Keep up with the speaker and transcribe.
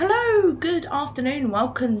Good afternoon,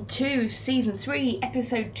 welcome to Season 3,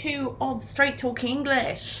 Episode 2 of Straight Talking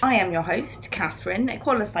English. I am your host, Catherine, a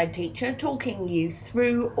qualified teacher, talking you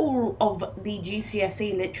through all of the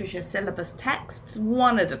GCSE literature syllabus texts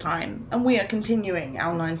one at a time. And we are continuing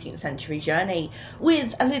our 19th century journey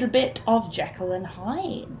with a little bit of Jekyll and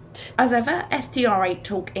Hyde. As ever, STR8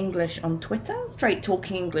 Talk English on Twitter,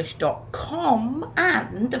 straighttalkingenglish.com,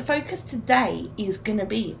 and the focus today is going to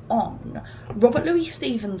be on Robert Louis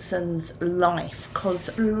Stevenson's life, because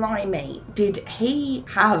blimey, did he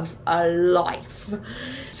have a life.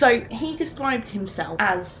 So he described himself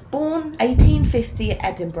as born 1850 at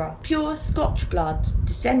Edinburgh, pure Scotch blood,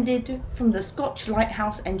 descended from the Scotch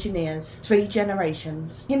lighthouse engineers, 3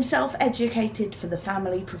 generations, himself educated for the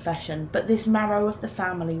family profession, but this marrow of the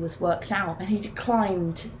family was worked out and he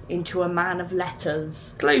declined into a man of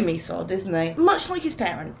letters. Gloomy sod, isn't he? Much like his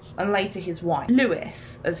parents and later his wife,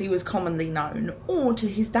 Lewis, as he was commonly known, or to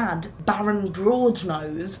his dad, Baron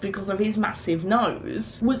Broadnose, because of his massive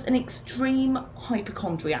nose, was an extreme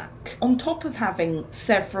hypochondriac, on top of having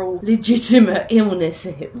several legitimate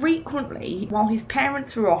illnesses. Frequently, while his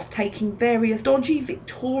parents were off taking various dodgy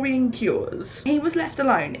Victorian cures, he was left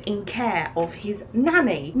alone in care of his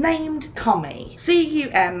nanny, named Cummie.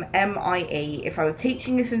 C-U-M-M-I-E. If I was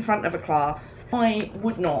teaching this in front of a class, I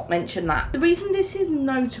would not mention that. The reason this is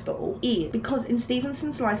notable is because in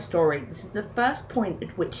Stevenson's life story, this is the first point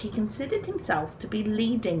at which he considered himself to be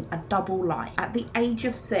leading a double life. At the age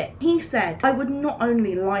of 6, he said, "I would not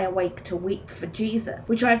only lie awake to weep for Jesus,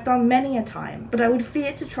 which I have done many a time, but I would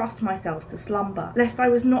fear to trust myself to slumber, lest I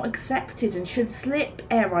was not accepted and should slip,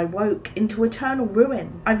 ere I woke, into eternal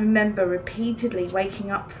ruin. I remember repeatedly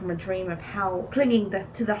waking up from a dream of hell, clinging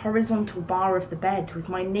to the horizontal bar of the bed, with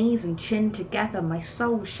my knees and chin together, my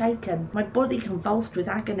soul shaken, my body convulsed with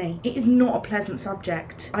agony. It is not a pleasant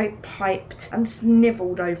subject." I piped and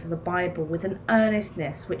snivelled over the Bible with an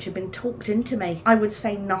earnestness which had been talked into me. I would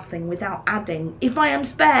say nothing without adding, "if I am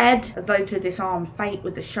spared," as though to disarm fate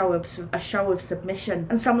with a show of submission,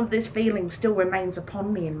 and some of this feeling still remains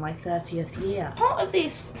upon me in my 30th year. Part of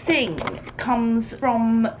this thing comes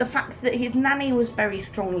from the fact that his nanny was very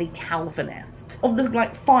strongly Calvinist, of the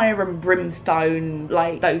fire and brimstone,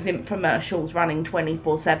 those infomercials running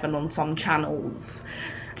 24/7 on some channels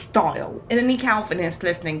style. And any Calvinist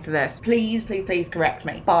listening to this, please correct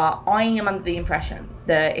me, but I am under the impression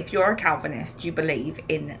that if you're a Calvinist, you believe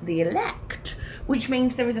in the elect, which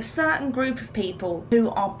means there is a certain group of people who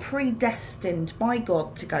are predestined by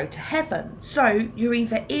God to go to heaven. So you're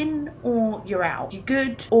either in or you're out. You're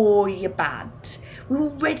good or you're bad. We're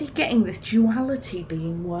already getting this duality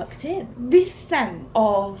being worked in. This sense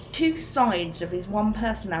of two sides of his one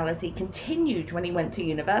personality continued when he went to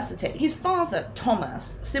university. His father,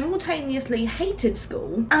 Thomas, simultaneously hated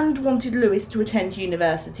school and wanted Lewis to attend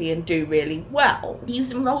university and do really well. He was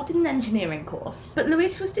enrolled in an engineering course, but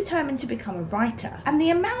Lewis was determined to become a writer, and the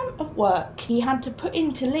amount of work he had to put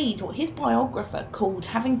in to lead what his biographer called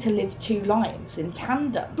having to live 2 lives in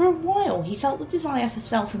tandem. For a while, he felt the desire for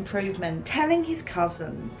self-improvement, telling his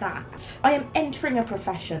cousin that, "I am entering a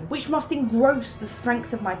profession which must engross the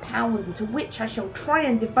strength of my powers and to which I shall try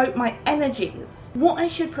and devote my energies. What I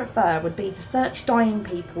should prefer would be to search dying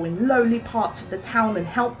people in lowly parts of the town and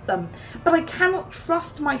help them, but I cannot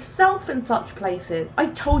trust myself in such places. I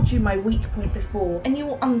told you my weak point before, and you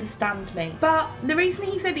will understand me." But the reason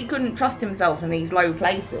he said he couldn't trust himself in these low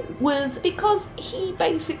places was because he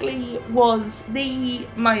basically was the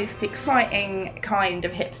most exciting kind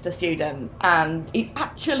of hipster student, and it's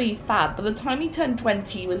actually fab. By the time he turned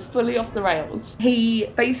 20, he was fully off the rails. He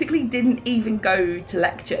basically didn't even go to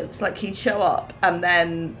lectures. He'd show up and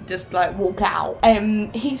then just walk out.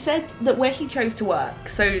 He said that where he chose to work,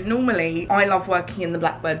 so normally I love working in the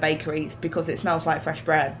Blackbird bakeries because it smells like fresh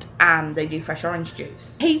bread and they do fresh orange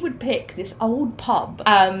juice. He would pick this old pub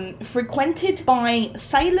frequented by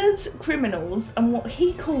sailors, criminals, and what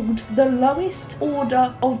he called the lowest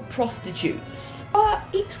order of prostitutes. But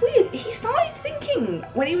it's weird, he started thinking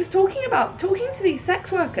when he was talking to these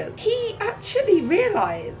sex workers, he actually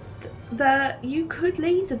realised that you could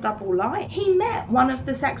lead a double life. He met one of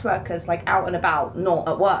the sex workers out and about, not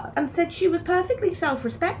at work, and said she was perfectly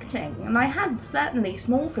self-respecting, and I had certainly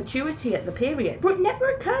small fatuity at the period, but it never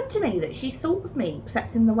occurred to me that she thought of me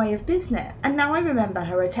except in the way of business. And now I remember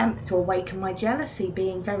her attempt to awaken my jealousy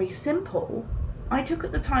being very simple. I took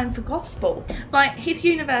at the time for gospel. His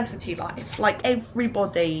university life,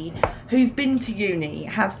 everybody who's been to uni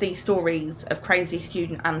has these stories of crazy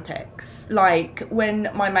student antics. Like, when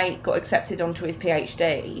my mate got accepted onto his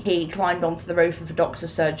PhD, he climbed onto the roof of a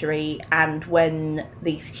doctor's surgery, and when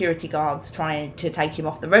the security guards tried to take him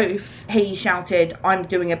off the roof, he shouted, "I'm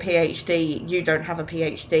doing a PhD, you don't have a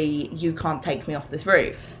PhD, you can't take me off this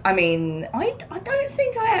roof." I mean, I don't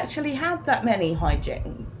think I actually had that many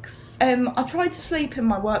hijinks. I tried to sleep in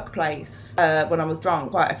my workplace when I was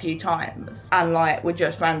drunk quite a few times, and like would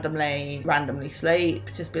just randomly sleep,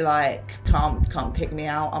 just be like, can't kick me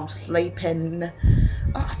out, I'm sleeping.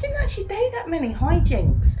 I didn't actually do that many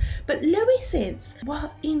hijinks, but Lewis's were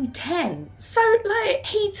intense. So like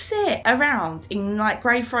he'd sit around in like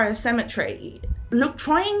Greyfriars Cemetery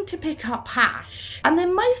trying to pick up hash, and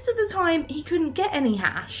then most of the time he couldn't get any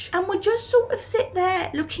hash and would just sort of sit there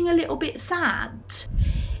looking a little bit sad.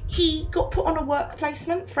 He got put on a work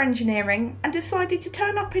placement for engineering and decided to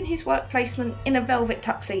turn up in his work placement in a velvet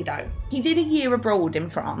tuxedo. He did a year abroad in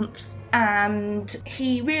France, and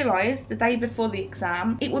he realised the day before the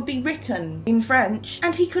exam it would be written in French,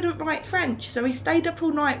 and he couldn't write French, so he stayed up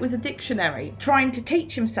all night with a dictionary trying to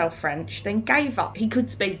teach himself French, then gave up. He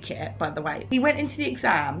could speak it, by the way. He went into the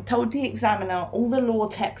exam, told the examiner all the law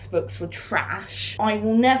textbooks were trash. I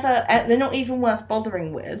will never, they're not even worth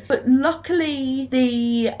bothering with. But luckily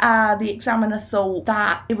the examiner thought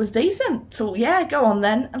that it was decent, so yeah, go on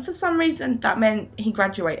then. And for some reason that meant he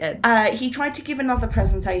graduated. He tried to give another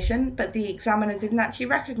presentation, but the examiner didn't actually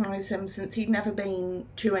recognise him since he'd never been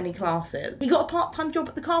to any classes. He got a part-time job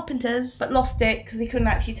at the carpenters, but lost it because he couldn't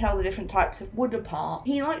actually tell the different types of wood apart.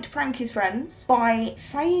 He liked to prank his friends by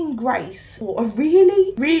saying grace for a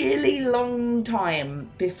really, really long time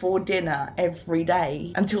before dinner every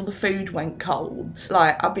day until the food went cold.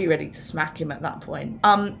 Like, I'd be ready to smack him at that point.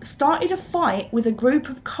 Started a fight with a group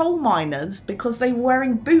of coal miners because they were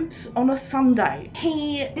wearing boots on a Sunday.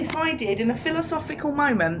 He decided in a philosophical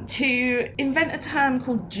moment to invent a term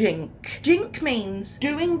called jink. Jink means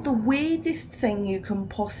doing the weirdest thing you can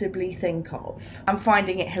possibly think of and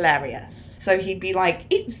finding it hilarious. So he'd be like,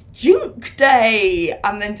 "It's jink day,"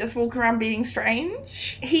 and then just walk around being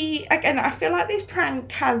strange. I feel like this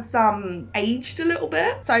prank has aged a little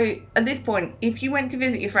bit. So at this point, if you went to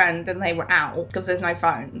visit your friend and they were out because there's no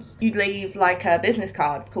phones, you'd leave like a business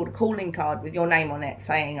card. It's called a calling card with your name on it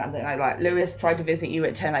saying, I don't know, like, Lewis tried to visit you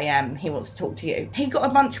at 10 a.m. He wants to talk to you. He got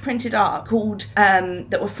a bunch printed up called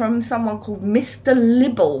that were from someone called Mr.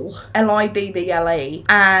 Libble, Libble,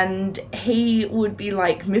 and he would be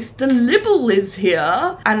like, "Mr. Libble is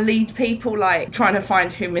here," and lead people like trying to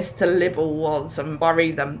find who Mr. Libble was and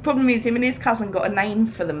worry them. Problem is, him and his cousin got a name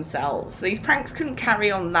for themselves. These pranks couldn't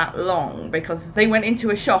carry on that long because they went into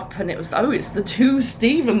a shop and it was, "Oh, it's the two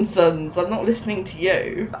Stevensons, I'm not listening to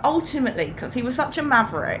you." But ultimately, because he was such a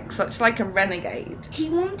maverick, such like a renegade, he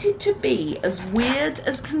wanted to be as weird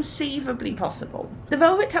as conceivably possible. The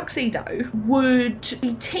velvet tuxedo would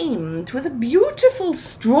be teamed with a beautiful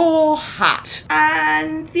straw hat,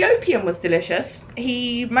 and the opium was delicious.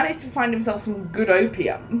 He managed to find himself some good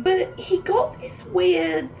opium, but he got this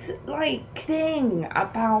weird like thing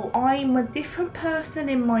about, I'm a different person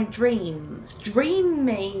in my dreams. Dream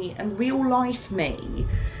me and real life me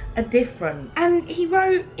are different. And he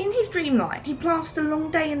wrote, in his dream life, he passed a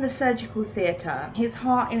long day in the surgical theatre, his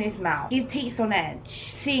heart in his mouth, his teeth on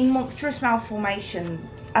edge, seeing monstrous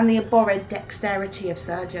malformations and the abhorred dexterity of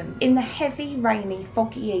surgeons. In the heavy, rainy,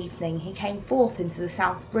 foggy evening, he came forth into the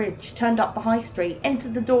South Bridge, turned up the High Street,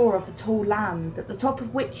 entered the door of the tall land, at the top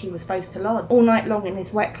of which he was supposed to lodge. All night long in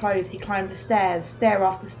his wet clothes he climbed the stairs, stair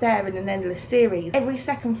after stair in an endless series, every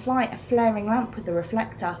second flight a flaring lamp with a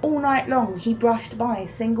reflector. All night long he brushed by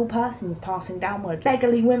single persons passing downward,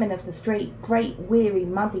 beggarly women of the street, great weary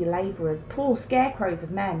muddy labourers, poor scarecrows of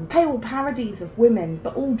men, pale parodies of women,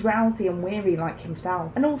 but all drowsy and weary like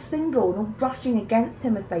himself, and all single and all brushing against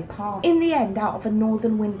him as they passed. In the end, out of a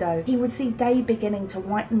northern window, he would see day beginning to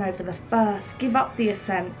whiten over the firth, give up the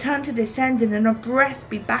ascent, turn to descend, and in a breath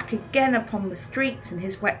be back again upon the streets in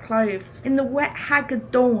his wet clothes, in the wet haggard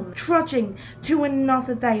dawn, trudging to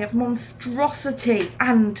another day of monstrosity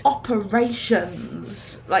and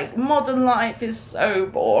operations. Like, modern life is so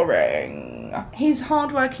boring. His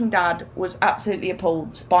hard-working dad was absolutely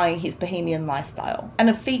appalled by his bohemian lifestyle, and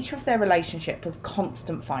a feature of their relationship was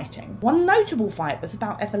constant fighting. One notable fight was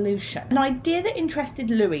about evolution, an idea that interested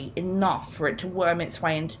Louis enough for it to worm its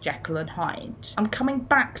way into Jekyll and Hyde. I'm coming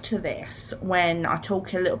back to this when I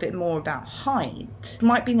talk a little bit more about Hyde. It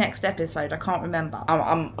might be next episode, I can't remember. I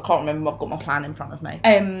can't remember, I've got my plan in front of me.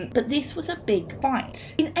 But this was a big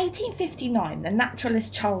fight. In 1859, the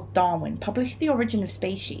naturalist Charles Darwin published The Origin of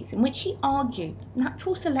Species, in which he argued argued that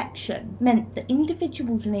natural selection meant that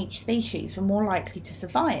individuals in each species were more likely to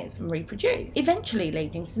survive and reproduce, eventually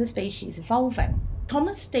leading to the species evolving.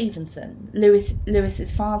 Thomas Stevenson,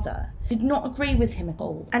 Lewis's father, did not agree with him at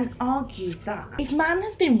all and argued that if man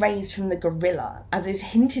has been raised from the gorilla, as is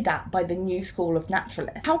hinted at by the new school of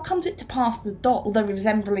naturalists, how comes it to pass the dog, although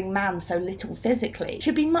resembling man so little physically,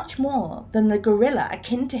 should be much more than the gorilla,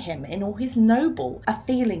 akin to him in all his nobler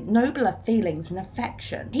feelings and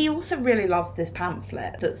affection. He also really loved this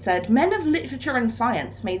pamphlet that said, men of literature and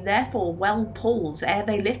science may therefore well pause ere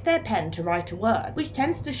they lift their pen to write a word, which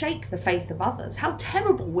tends to shake the faith of others. How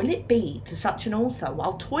terrible will it be to such an author,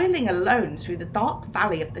 while toiling alone through the dark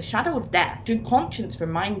valley of the shadow of death, should conscience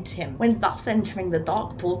remind him, when thus entering the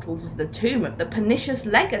dark portals of the tomb, of the pernicious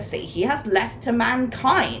legacy he has left to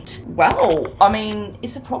mankind? Well, I mean,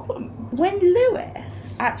 it's a problem. When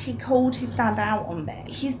Lewis actually called his dad out on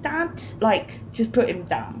this, his dad, just put him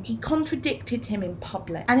down. He contradicted him in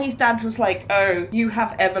public. And his dad was like, oh, you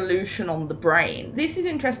have evolution on the brain. This is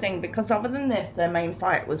interesting because other than this, their main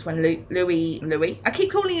fight was when Louis, I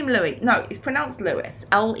keep calling him Louis. No, it's pronounced Lewis.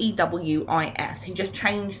 Lewis. He just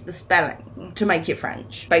changed the spelling to make it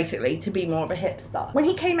French, basically, to be more of a hipster. When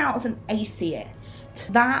he came out as an atheist,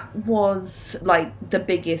 that was the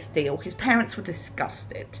biggest deal. His parents were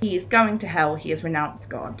disgusted. He is going to hell. He has renounced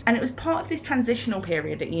God. And it was part of this transitional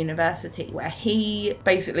period at university where he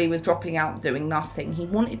basically was dropping out doing nothing. He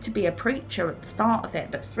wanted to be a preacher at the start of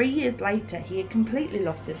it, but 3 years later he had completely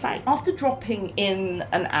lost his faith. After dropping in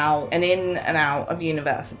and out of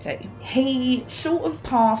university, he sort of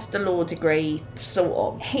passed a law degree,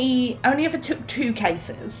 He only ever took 2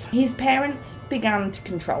 cases. His parents began to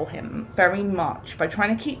control him very much by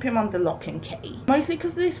trying to keep him under lock and key, mostly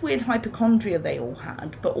because of this weird hypochondria they all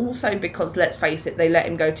had, but also because, let's face it, they let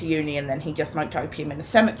him go to uni and then he just smoked opium in a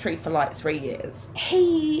cemetery for 3 years.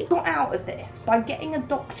 He got out of this by getting a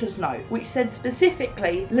doctor's note which said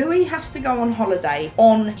specifically Louis has to go on holiday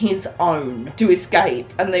on his own to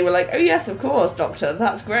escape, and they were like, oh yes, of course, doctor,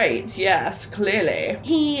 that's great, yes, clearly.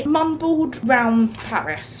 He mumbled round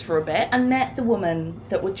Paris for a bit and met the woman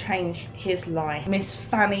that would change his life, Miss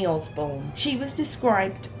Fanny Osborne. She was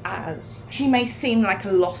described as, she may seem like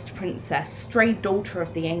a lost princess, stray daughter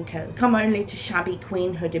of the Incas, come only to shabby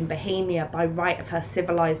queenhood in Bohemia by right of her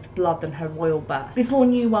civilized blood and her royal birth. Before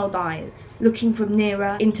New World eyes, looking from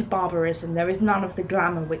nearer into barbarism, there is none of the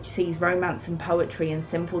glamour which sees romance and poetry in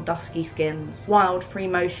simple dusky skins, wild free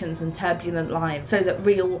motions and turbulent lives, so that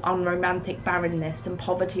real unromantic barrenness and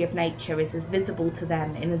poverty of nature is as visible to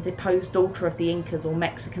them in a deposed daughter of the Incas or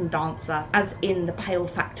Mexican dancer as in the pale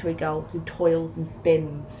factory girl who toils and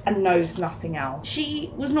spins and knows nothing else.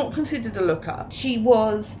 She was not considered a looker. She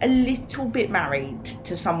was a little bit married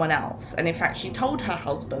to someone else, and in fact she told her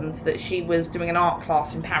husband that she was doing an art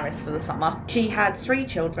class in Paris for the summer. She had 3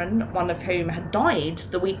 children, one of whom had died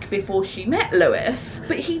the week before she met Lewis,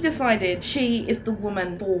 but he decided she is the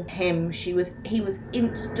woman for him. He was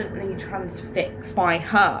instantly transfixed by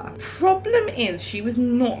her. Problem is, she was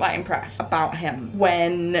not that impressed about him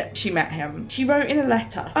when she met him. She wrote in a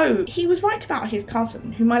letter, oh, he was right about his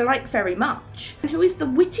cousin, whom I like very much, and who is the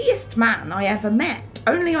wittiest man I ever met.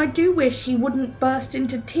 Only I do wish he wouldn't burst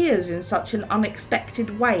into tears in such an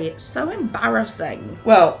unexpected way. It's so embarrassing.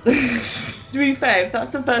 Well, to be fair, if that's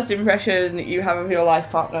the first impression you have of your life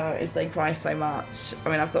partner, is they cry so much. I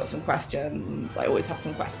mean, I've got some questions. I always have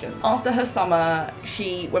some questions. After her summer,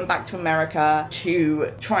 she went back to America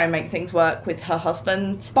to try and make things work with her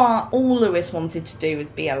husband, but all Lewis wanted to do was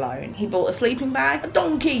be alone. He bought a sleeping bag, a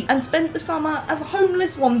donkey, and spent the summer as a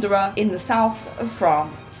homeless wanderer in the south of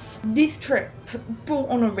France. This trip brought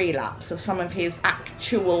on a relapse of some of his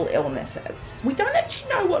actual illnesses. We don't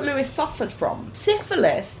actually know what Lewis suffered from.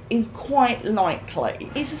 Syphilis is quite likely.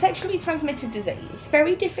 It's a sexually transmitted disease,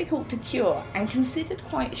 very difficult to cure and considered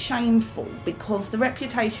quite shameful because the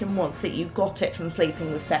reputation was that you got it from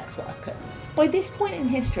sleeping with sex workers. By this point in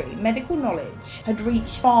history, medical knowledge had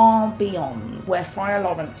reached far beyond where Friar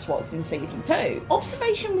Lawrence was in season 2.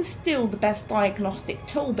 Observation was still the best diagnostic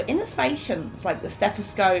tool, but innovations like the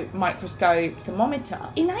stethoscope, microscope, thermometer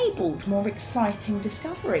enabled more exciting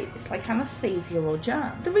discoveries like anaesthesia or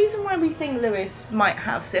germs. The reason why we think Lewis might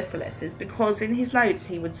have syphilis is because in his notes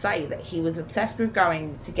he would say that he was obsessed with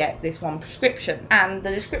going to get this one prescription, and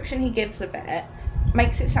the description he gives of it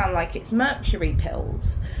makes it sound like it's mercury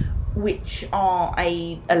pills, which are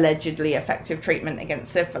a allegedly effective treatment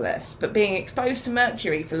against syphilis, but being exposed to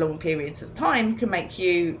mercury for long periods of time can make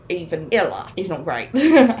you even iller. It's not great.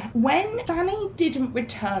 When Fanny didn't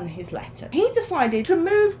return his letter, he decided to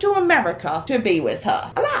move to America to be with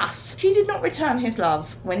her. Alas, she did not return his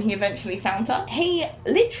love when he eventually found her. He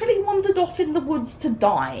literally wandered off in the woods to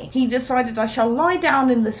die. He decided, I shall lie down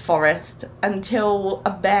in this forest until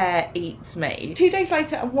a bear eats me. 2 days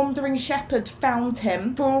later, a wandering shepherd found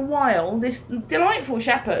him. For a while, this delightful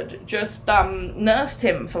shepherd just nursed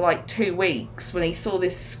him for like 2 weeks when he saw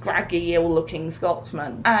this scraggy, ill-looking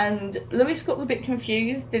Scotsman. And Lewis got a bit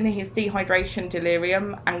confused in his dehydration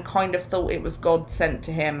delirium and kind of thought it was God sent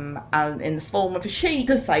to him in the form of a sheep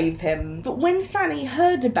to save him. But when Fanny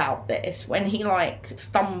heard about this, when he like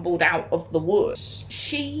stumbled out of the woods,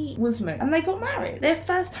 she was moved and they got married. Their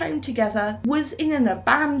first home together was in an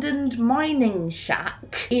abandoned mining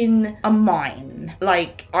shack in a mine.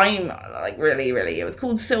 It was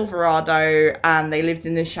called Silverado, and they lived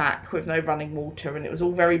in this shack with no running water, and it was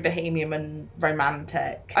all very bohemian and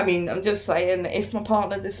romantic. I mean, I'm just saying, if my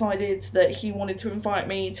partner decided that he wanted to invite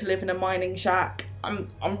me to live in a mining shack,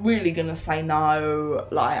 I'm really gonna say no.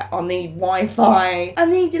 Like, I need Wi-Fi, I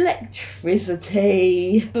need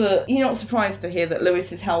electricity. But you're not surprised to hear that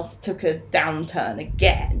Lewis's health took a downturn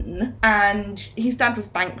again, and his dad was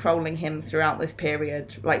bankrolling him throughout this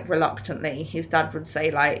period, like reluctantly. His dad would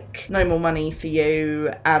say like, no more money for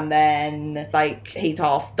you, and then like he'd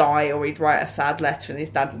half die or he'd write a sad letter and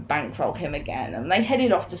his dad would bankroll him again, and they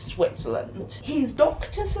headed off to Switzerland. His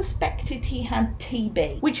doctor suspected he had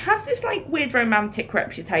TB, which has this like weird romantic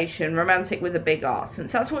reputation, romantic with a big R,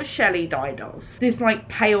 since that's what Shelley died of. This like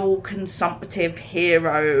pale consumptive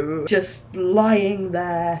hero just lying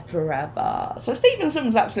there forever. So Stevenson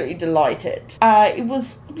was absolutely delighted. It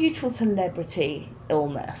was a beautiful celebrity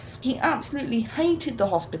illness. He absolutely hated the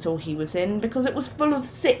hospital he was in because it was full of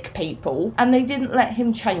sick people and they didn't let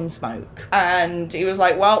him chain smoke. And he was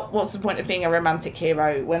like, well, what's the point of being a romantic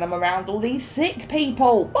hero when I'm around all these sick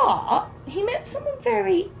people? But he met someone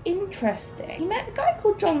very interesting. He met a guy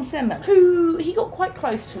called John Simmons, who he got quite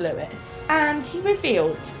close to Lewis, and he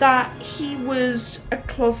revealed that he was a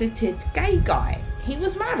closeted gay guy. He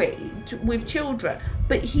was married with children,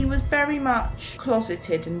 but he was very much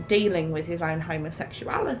closeted and dealing with his own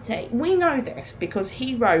homosexuality. We know this because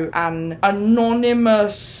he wrote an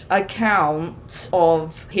anonymous account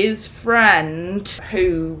of his friend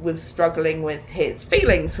who was struggling with his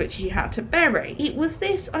feelings, which he had to bury. It was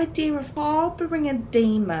this idea of harbouring a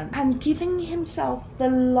demon and giving himself the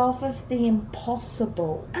love of the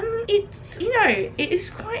impossible. And it's, it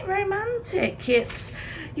is quite romantic. It's,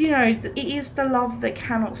 it is the love that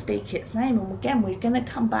cannot speak its name. And again, we're going to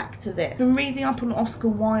come back to this. I've been reading up on Oscar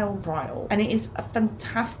Wilde trial, and it is a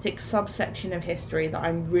fantastic subsection of history that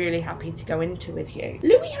I'm really happy to go into with you.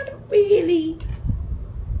 Louis hadn't really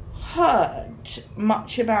heard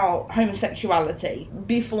much about homosexuality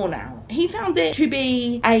before now. He found it to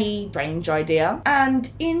be a strange idea,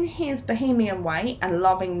 and in his bohemian way and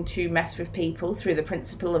loving to mess with people through the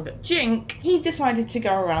principle of jink, he decided to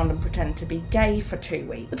go around and pretend to be gay for 2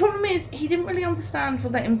 weeks. The problem is he didn't really understand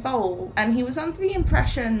what that involved, and he was under the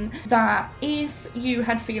impression that if you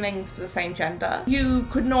had feelings for the same gender, you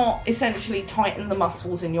could not essentially tighten the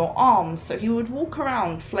muscles in your arms, so he would walk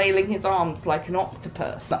around flailing his arms like an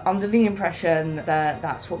octopus, under the impression that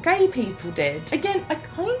that's what gay people did. Again, I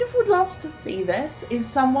kind of would love to see this. Is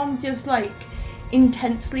someone just like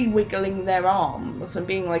intensely wiggling their arms and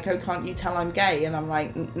being like, oh, can't you tell I'm gay? And I'm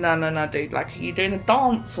like, no, dude, like, are you doing a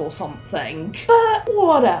dance or something? But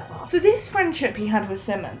whatever. So this friendship he had with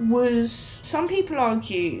Simmons was, some people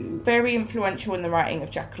argue, very influential in the writing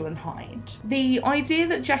of Jekyll and Hyde. The idea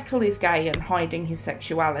that Jekyll is gay and hiding his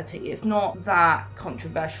sexuality is not that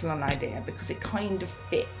controversial an idea because it kind of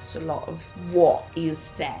fits a lot of what is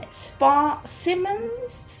said. But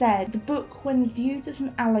Simmons said the book, when viewed as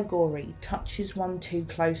an allegory, touches one too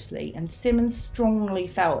closely, and Simmons strongly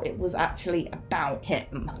felt it was actually about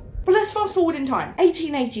him. But let's fast forward in time.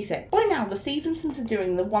 1886. By now, the Stevensons are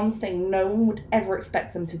doing the one thing no one would ever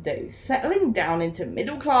expect them to do, settling down into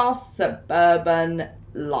middle-class suburban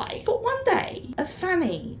life. But one day, as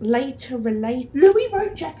Fanny later related, Louis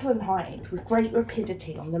wrote Jekyll and Hyde with great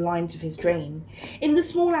rapidity on the lines of his dream. In the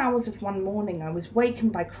small hours of one morning, I was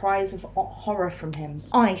wakened by cries of horror from him.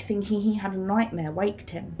 I, thinking he had a nightmare, waked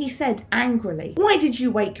him. He said angrily, "Why did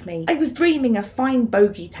you wake me? I was dreaming a fine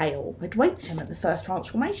bogey tale." I'd waked him at the first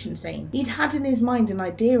transformation scene. He'd had in his mind an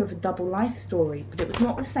idea of a double life story, but it was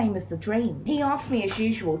not the same as the dream. He asked me, as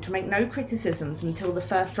usual, to make no criticisms until the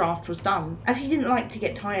first draft was done, as he didn't like to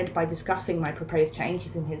get tired by discussing my proposed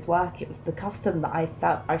changes in his work, it was the custom that I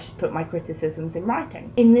felt I should put my criticisms in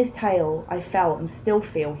writing. In this tale, I felt and still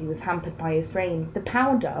feel he was hampered by his dream. The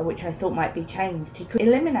powder, which I thought might be changed, he could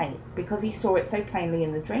eliminate because he saw it so plainly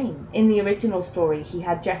in the dream. In the original story, he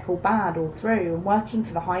had Jekyll bad all through and working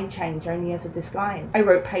for the hide change only as a disguise. I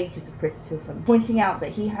wrote pages of criticism, pointing out that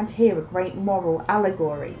he had here a great moral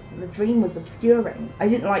allegory that the dream was obscuring. I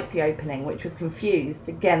didn't like the opening, which was confused,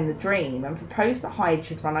 again the dream, and proposed that Hyde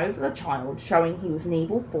should run over the child, showing he was an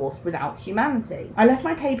evil force without humanity. I left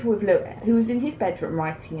my paper with Louis, who was in his bedroom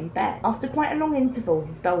writing in bed. After quite a long interval,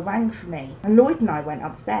 his bell rang for me, and Lloyd and I went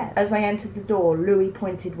upstairs. As I entered the door, Louis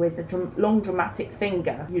pointed with a long dramatic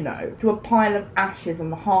finger, to a pile of ashes on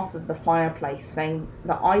the hearth of the fireplace, saying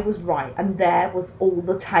that I was right, and there was all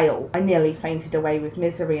the tale. I nearly fainted away with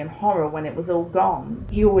misery and horror when it was all gone.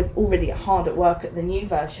 He was already hard at work at the new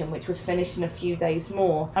version, which was finished in a few days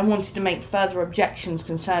more. I wanted to make further objections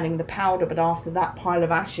concerning the powder, but after that pile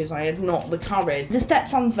of ashes I had not the courage. The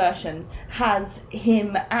stepson's version has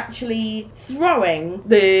him actually throwing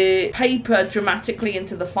the paper dramatically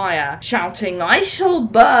into the fire, shouting, "I shall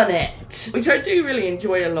burn it," which I do really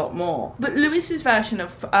enjoy a lot more. But Lewis's version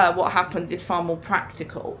of what happened is far more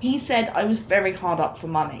practical. He said, "I was very hard up for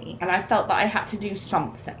money, and I felt that I had to do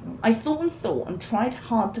something. I thought and tried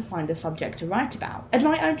hard to find a subject to write about. At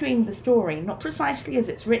night I dreamed the story, not precisely as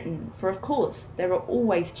it's written, for of course there are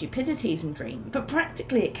always stupidities in dreams, but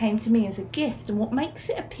practically it came to me as a gift, and what makes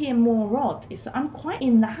it appear more odd is that I'm quite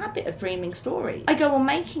in the habit of dreaming stories. I go on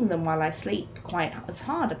making them while I sleep, quite as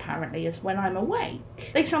hard apparently as when I'm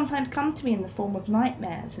awake. They sometimes come to me in the form of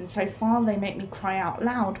nightmares, and so far they make me cry out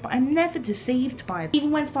loud, but I'm never deceived by them.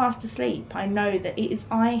 Even when fast asleep, I know that it is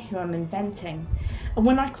I who am inventing, and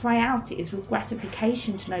when I cry out it is with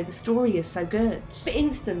gratification to know the story is so good. For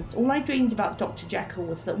instance, all I dreamed about Dr. Jekyll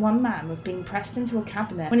was that one man was being pressed into a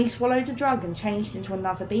cabinet when he swallowed a drug and changed into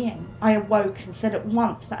another being. I awoke and said at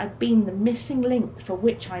once that I'd been the missing link for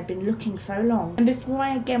which I had been looking so long, and before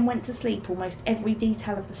I again went to sleep almost every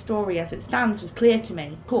detail of the story as it stands was clear to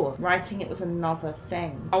me. Of course, writing it was another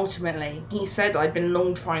thing. Ultimately, he said I'd been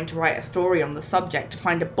long trying to write a story on the subject, to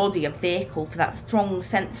find a body, a vehicle for that strong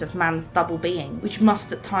sense of man's double being, which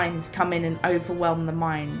must at times come in and overwhelm the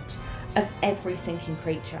mind of every thinking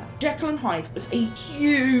creature. Jekyll and Hyde was a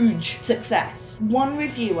huge success. One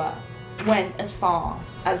reviewer went as far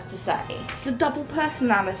as to say, the double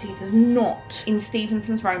personality does not, in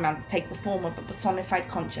Stevenson's romance, take the form of a personified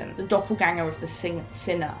conscience, the doppelganger of the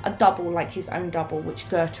sinner, a double like his own double, which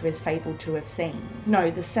Goethe is fabled to have seen.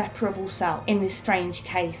 No, the separable self, in this strange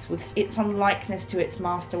case, with its unlikeness to its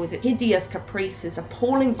master, with its hideous caprices,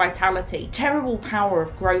 appalling vitality, terrible power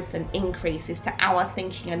of growth and increase, is to our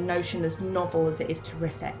thinking a notion as novel as it is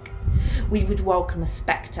terrific. We would welcome a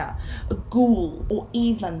spectre, a ghoul, or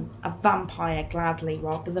even a vampire gladly,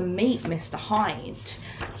 rather than meet Mr. Hyde.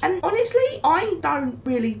 And honestly, I don't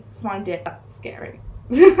really find it that scary.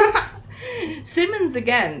 Simmons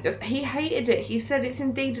again, he hated it. He said it's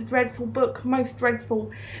indeed a dreadful book, most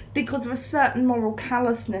dreadful because of a certain moral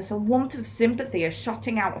callousness, a want of sympathy, a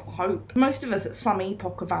shutting out of hope. Most of us at some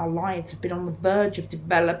epoch of our lives have been on the verge of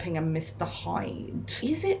developing a Mr. Hyde.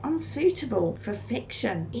 Is it unsuitable for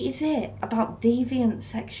fiction? Is it about deviant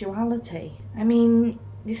sexuality? I mean,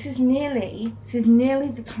 This is nearly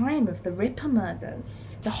the time of the Ripper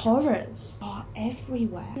murders. The horrors are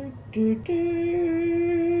everywhere.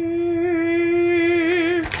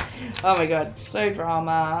 Oh my god, so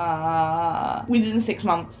drama. Within 6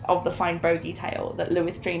 months of the Find Bogey tale that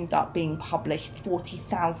Lewis dreamed up being published,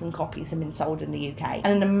 40,000 copies had been sold in the UK, and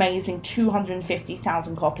an amazing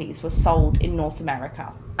 250,000 copies were sold in North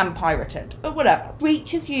America and pirated. But whatever.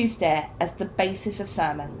 Preachers used it as the basis of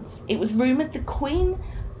sermons. It was rumoured the Queen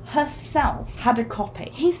herself had a copy.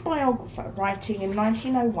 His biographer, writing in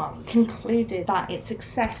 1901, concluded that its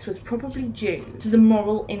success was probably due to the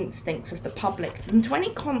moral instincts of the public than to any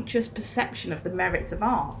conscious perception of the merits of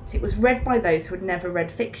art. It was read by those who had never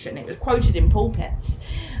read fiction. It was quoted in pulpits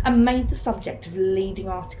and made the subject of leading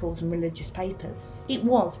articles in religious papers. It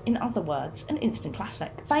was, in other words, an instant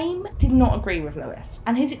classic. Fame did not agree with Lewis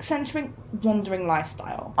and his eccentric, wandering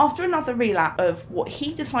lifestyle. After another relapse of what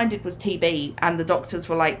he decided was TB, and the doctors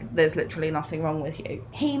were like, there's literally nothing wrong with you,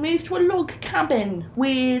 he moved to a log cabin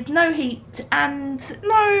with no heat and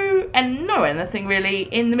no anything really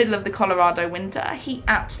in the middle of the Colorado winter. He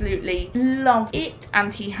absolutely loved it,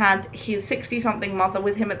 and he had his 60-something mother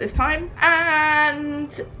with him at this time,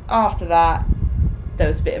 and after that there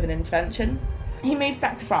was a bit of an intervention. He moved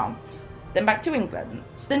back to France then back to England,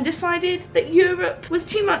 then decided that Europe was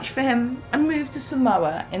too much for him and moved to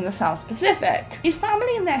Samoa in the South Pacific. His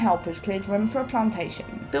family and their helpers cleared room for a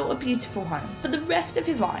plantation, built a beautiful home. For the rest of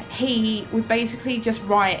his life, he would basically just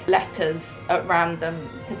write letters at random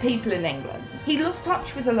to people in England. He lost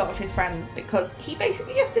touch with a lot of his friends because he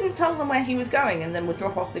basically just didn't tell them where he was going and then would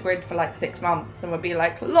drop off the grid for like 6 months and would be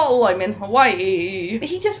like, lol, I'm in Hawaii. But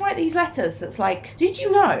he'd just write these letters that's like, did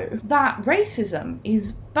you know that racism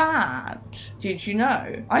is bad? Did you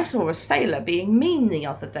know? I saw a sailor being mean the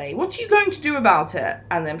other day. What are you going to do about it?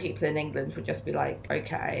 And then people in England would just be like,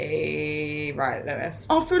 okay, right, Lewis.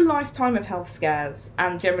 After a lifetime of health scares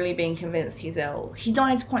and generally being convinced he's ill, he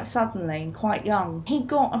died quite suddenly and quite young. He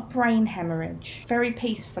got a brain hemorrhage very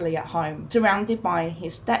peacefully at home, surrounded by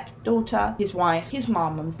his stepdaughter, his wife, his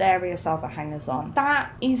mum, and various other hangers-on.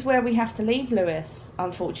 That is where we have to leave Lewis,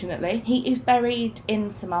 unfortunately. He is buried in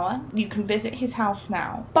Samoa. You can visit his house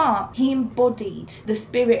now. But he embodied the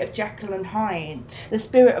spirit of Jekyll and Hyde, the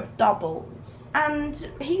spirit of doubles. And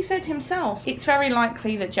he said himself, it's very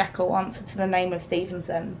likely that Jekyll answered to the name of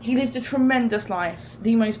Stevenson. He lived a tremendous life,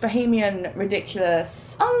 the most bohemian,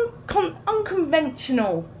 ridiculous,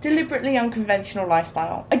 unconventional, deliberately unconventional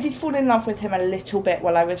lifestyle. I did fall in love with him a little bit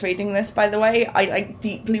while I was reading this, by the way. I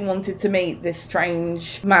deeply wanted to meet this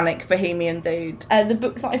strange, manic, bohemian dude. The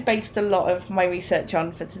book that I've based a lot of my research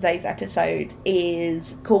on for today's episode is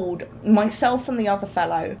called Myself and the Other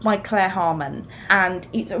Fellow by Claire Harmon, and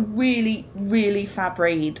it's a really, really fab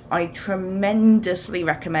read. I tremendously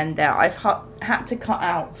recommend it. I've had to cut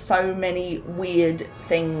out so many weird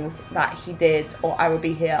things that he did or I would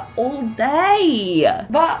be here all day.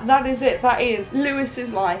 But that is it. That is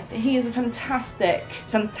Lewis's life. He is a fantastic,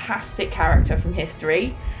 fantastic character from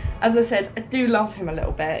history. As I said, I do love him a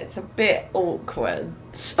little bit. It's a bit awkward.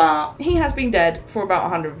 But he has been dead for about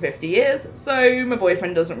 150 years, so my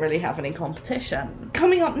boyfriend doesn't really have any competition.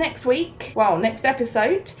 Coming up next week, well, next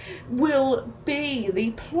episode, will be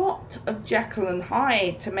the plot of Jekyll and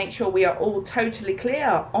Hyde to make sure we are all totally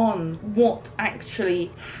clear on what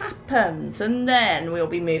actually happens. And then we'll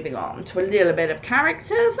be moving on to a little bit of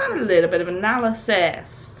characters and a little bit of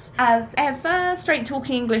analysis. As ever,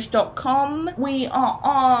 straighttalkingenglish.com. We are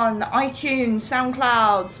on iTunes,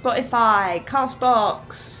 SoundCloud, Spotify,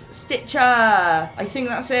 Castbox, Stitcher. I think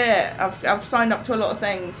that's it. I've signed up to a lot of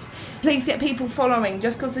things. Please get people following.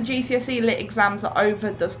 Just because the GCSE lit exams are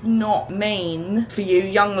over does not mean for you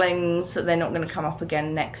younglings that they're not going to come up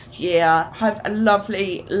again next year. Have a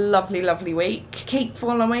lovely, lovely, lovely week. Keep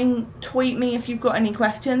following. Tweet me if you've got any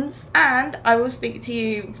questions. And I will speak to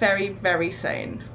you very, very soon.